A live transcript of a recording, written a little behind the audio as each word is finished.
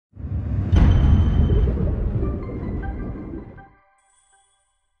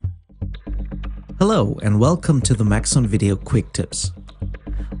Hello and welcome to the Maxon Video Quick Tips.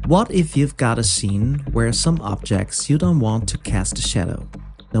 What if you've got a scene where some objects you don't want to cast a shadow?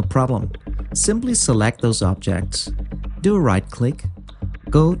 No problem. Simply select those objects, do a right click,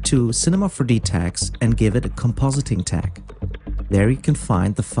 go to Cinema 4D tags and give it a Compositing tag. There you can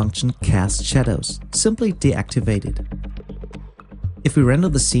find the function Cast Shadows. Simply deactivate it. If we render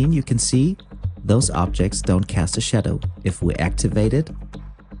the scene, you can see those objects don't cast a shadow. If we activate it,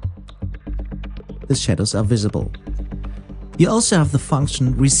 the shadows are visible. You also have the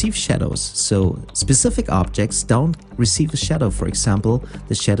function Receive Shadows, so specific objects don't receive a shadow. For example,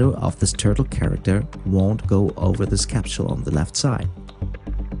 the shadow of this turtle character won't go over this capsule on the left side.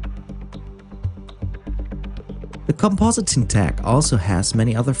 The Compositing tag also has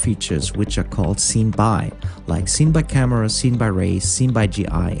many other features which are called Scene By, like Scene by Camera, Scene by Rays, Scene by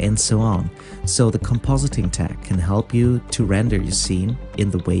GI, and so on. So the Compositing tag can help you to render your scene in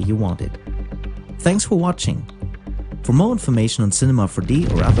the way you want it. Thanks for watching. For more information on Cinema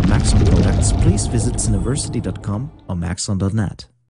 4D or other Maxon products, please visit cineversity.com or maxon.net.